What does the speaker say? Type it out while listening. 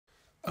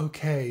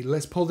Okay,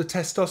 let's pull the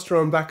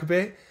testosterone back a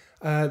bit.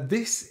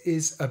 This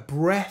is a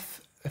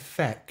breath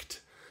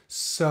effect.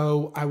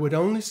 So I would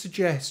only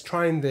suggest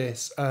trying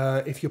this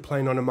if you're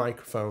playing on a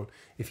microphone.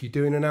 If you're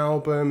doing an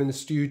album in the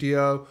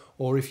studio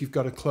or if you've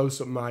got a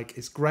close-up mic,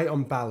 it's great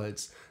on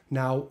ballads.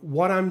 Now,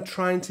 what I'm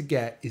trying to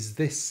get is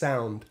this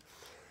sound.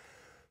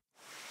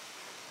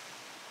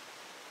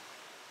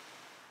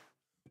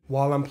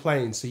 While I'm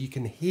playing, so you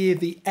can hear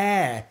the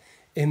air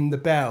in the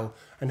bell.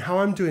 And how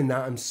I'm doing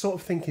that, I'm sort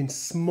of thinking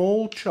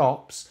small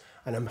chops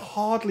and I'm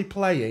hardly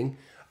playing,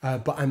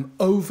 but I'm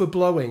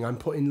overblowing. I'm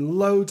putting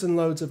loads and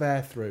loads of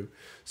air through.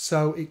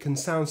 So it can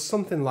sound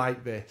something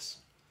like this.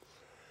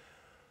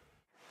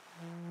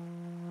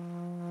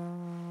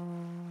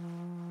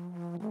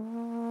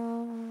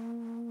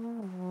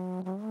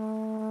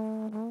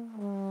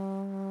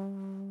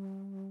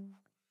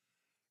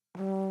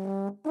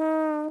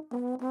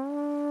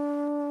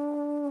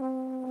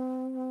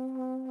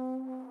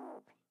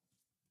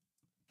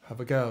 Have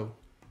a go.